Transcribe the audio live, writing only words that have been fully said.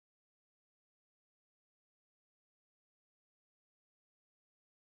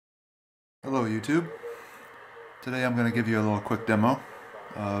Hello YouTube. Today I'm going to give you a little quick demo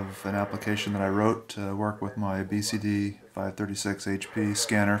of an application that I wrote to work with my BCD536HP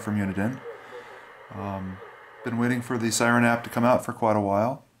scanner from Uniden. Been waiting for the Siren app to come out for quite a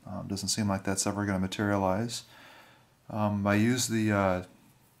while. Doesn't seem like that's ever going to materialize. I used the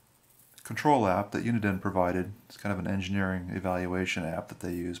control app that Uniden provided. It's kind of an engineering evaluation app that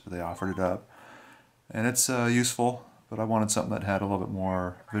they use, but they offered it up. And it's useful, but I wanted something that had a little bit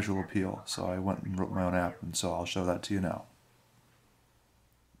more visual appeal, so I went and wrote my own app, and so I'll show that to you now.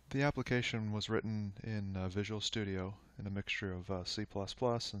 The application was written in Visual Studio in a mixture of C++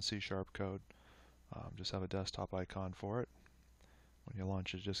 and C# code. Just have a desktop icon for it. When you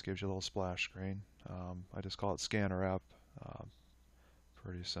launch it, it just gives you a little splash screen. I just call it Scanner App.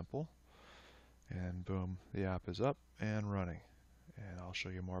 Pretty simple. And boom, the app is up and running. And I'll show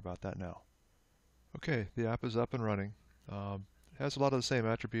you more about that now. Okay, the app is up and running. It has a lot of the same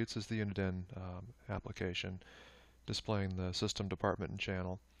attributes as the Uniden application, displaying the system, department, and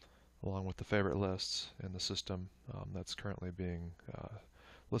channel, along with the favorite lists in the system that's currently being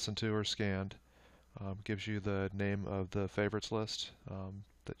listened to or scanned. Gives you the name of the favorites list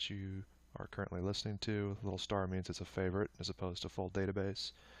that you are currently listening to. The little star means it's a favorite as opposed to full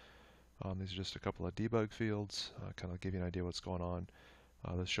database. These are just a couple of debug fields, kind of give you an idea what's going on.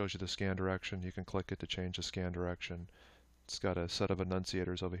 This shows you the scan direction. You can click it to change the scan direction. It's got a set of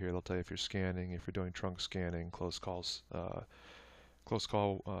enunciators over here. They'll tell you if you're scanning, if you're doing trunk scanning, close call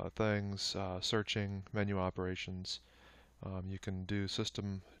things, searching, menu operations. You can do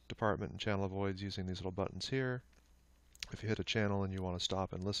system, department, and channel avoids using these little buttons here. If you hit a channel and you want to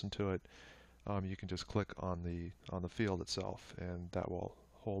stop and listen to it, you can just click on the field itself, and that will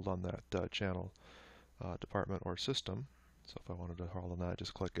hold on that channel, department, or system. So if I wanted to hold on that,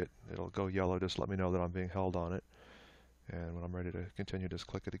 just click it. It'll go yellow, just let me know that I'm being held on it. And when I'm ready to continue, just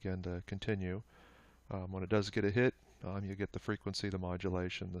click it again to continue. When it does get a hit, you get the frequency, the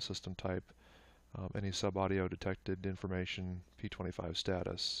modulation, the system type, any sub-audio detected information, P25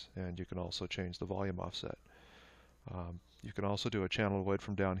 status, and you can also change the volume offset. You can also do a channel avoid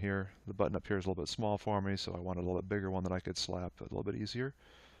from down here. The button up here is a little bit small for me, so I wanted a little bit bigger one that I could slap a little bit easier.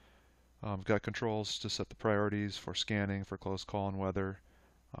 I've got controls to set the priorities for scanning, for close call and weather.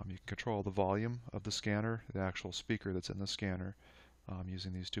 You can control the volume of the scanner, the actual speaker that's in the scanner,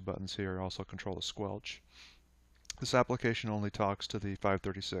 using these two buttons here. Also control the squelch. This application only talks to the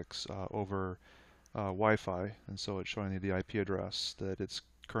 536 over Wi-Fi, and so it's showing you the IP address that it's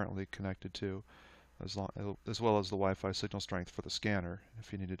currently connected to, as well as the Wi-Fi signal strength for the scanner.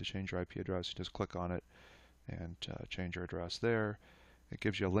 If you needed to change your IP address, you just click on it and change your address there. It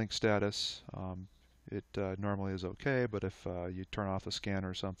gives you a link status. It normally is okay, but if you turn off the scanner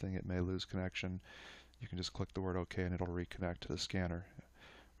or something, it may lose connection. You can just click the word OK and it'll reconnect to the scanner,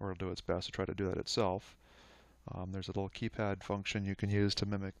 or it'll do its best to try to do that itself. There's a little keypad function you can use to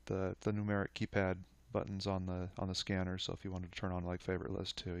mimic the numeric keypad buttons on the scanner. So if you wanted to turn on like favorite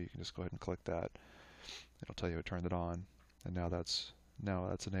list too, you can just go ahead and click that. It'll tell you it turned it on, and now that's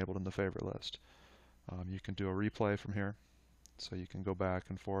enabled in the favorite list. You can do a replay from here, so you can go back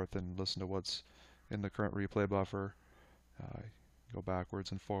and forth and listen to what's in the current replay buffer, go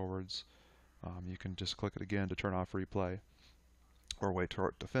backwards and forwards. You can just click it again to turn off replay, or wait for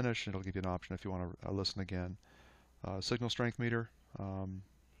it to finish. It'll give you an option if you want to listen again. Signal strength meter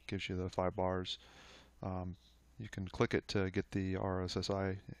gives you the 5 bars. You can click it to get the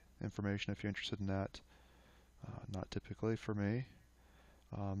RSSI information if you're interested in that. Not typically for me.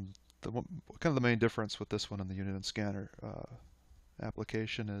 Kind of the main difference with this one and the Uniden scanner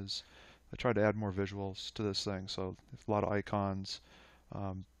application is I tried to add more visuals to this thing, so a lot of icons.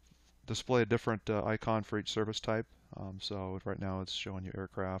 Display a different icon for each service type. So right now it's showing you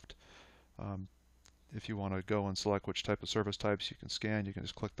aircraft. If you want to go and select which type of service types you can scan, you can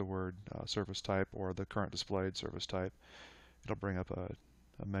just click the word service type or the current displayed service type. It'll bring up a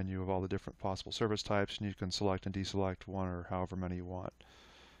menu of all the different possible service types, and you can select and deselect one or however many you want.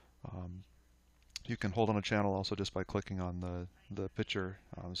 You can hold on a channel also just by clicking on the picture.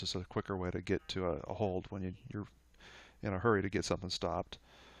 It's just a quicker way to get to a hold when you're in a hurry to get something stopped.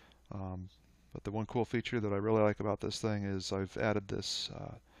 But the one cool feature that I really like about this thing is I've added this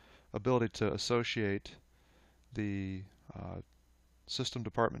ability to associate the system,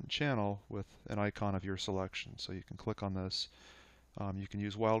 department, and channel with an icon of your selection. So you can click on this. You can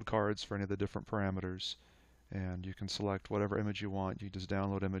use wildcards for any of the different parameters, and you can select whatever image you want. You just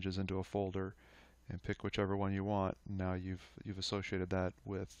download images into a folder and pick whichever one you want. Now you've associated that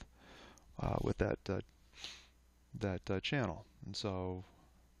with that channel, and so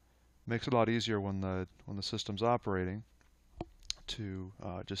it makes it a lot easier when the system's operating to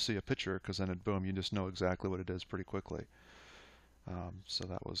just see a picture, because then boom, you just know exactly what it is pretty quickly. So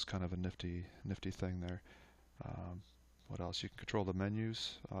that was kind of a nifty thing there. What else? You can control the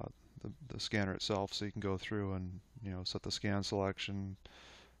menus, the scanner itself, so you can go through and set the scan selection,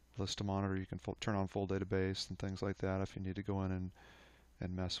 list to monitor. You can turn on full database and things like that if you need to go in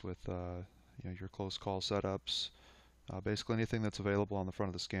and mess with your close call setups. Basically anything that's available on the front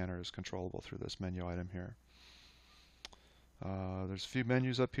of the scanner is controllable through this menu item here. There's a few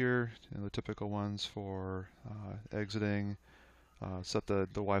menus up here, the typical ones for exiting, set the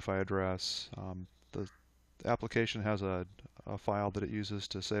Wi-Fi address. The application has a file that it uses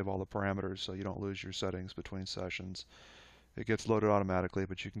to save all the parameters so you don't lose your settings between sessions. It gets loaded automatically,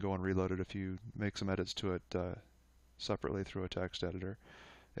 but you can go and reload it if you make some edits to it separately through a text editor.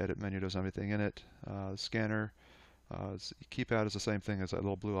 Edit menu does everything in it. Scanner, keypad is the same thing as that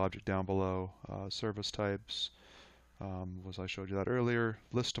little blue object down below. Service types, I showed you that earlier.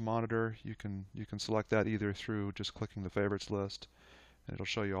 List to monitor, you can select that either through just clicking the favorites list, and it'll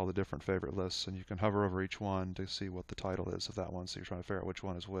show you all the different favorite lists, and you can hover over each one to see what the title is of that one, so you're trying to figure out which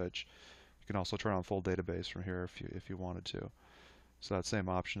one is which. You can also turn on full database from here if you wanted to. So that same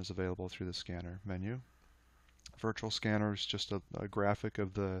option is available through the scanner menu. Virtual scanner is just a graphic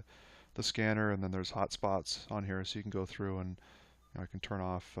of the scanner, and then there's hotspots on here, so you can go through and I can turn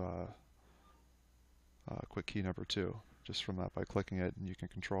off quick key number 2 just from that by clicking it, and you can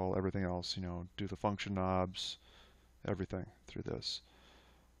control everything else, do the function knobs, everything through this.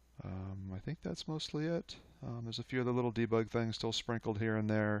 I think that's mostly it. There's a few other little debug things still sprinkled here and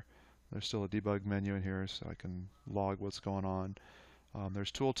there. There's still a debug menu in here, so I can log what's going on.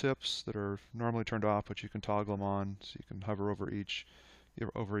 There's tooltips that are normally turned off, but you can toggle them on, so you can hover over each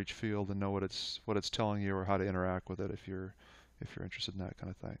field and know what it's telling you or how to interact with it if you're interested in that kind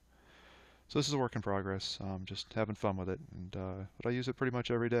of thing. So this is a work in progress. Just having fun with it, but I use it pretty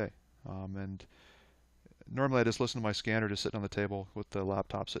much every day. And normally I just listen to my scanner just sitting on the table with the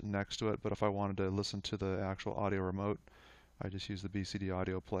laptop sitting next to it. But if I wanted to listen to the actual audio remote, I just use the BCD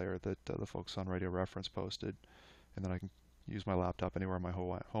audio player that the folks on Radio Reference posted, and then I can use my laptop anywhere on my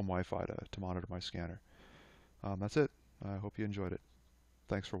home Wi-Fi to monitor my scanner. That's it. I hope you enjoyed it.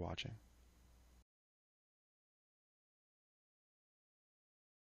 Thanks for watching.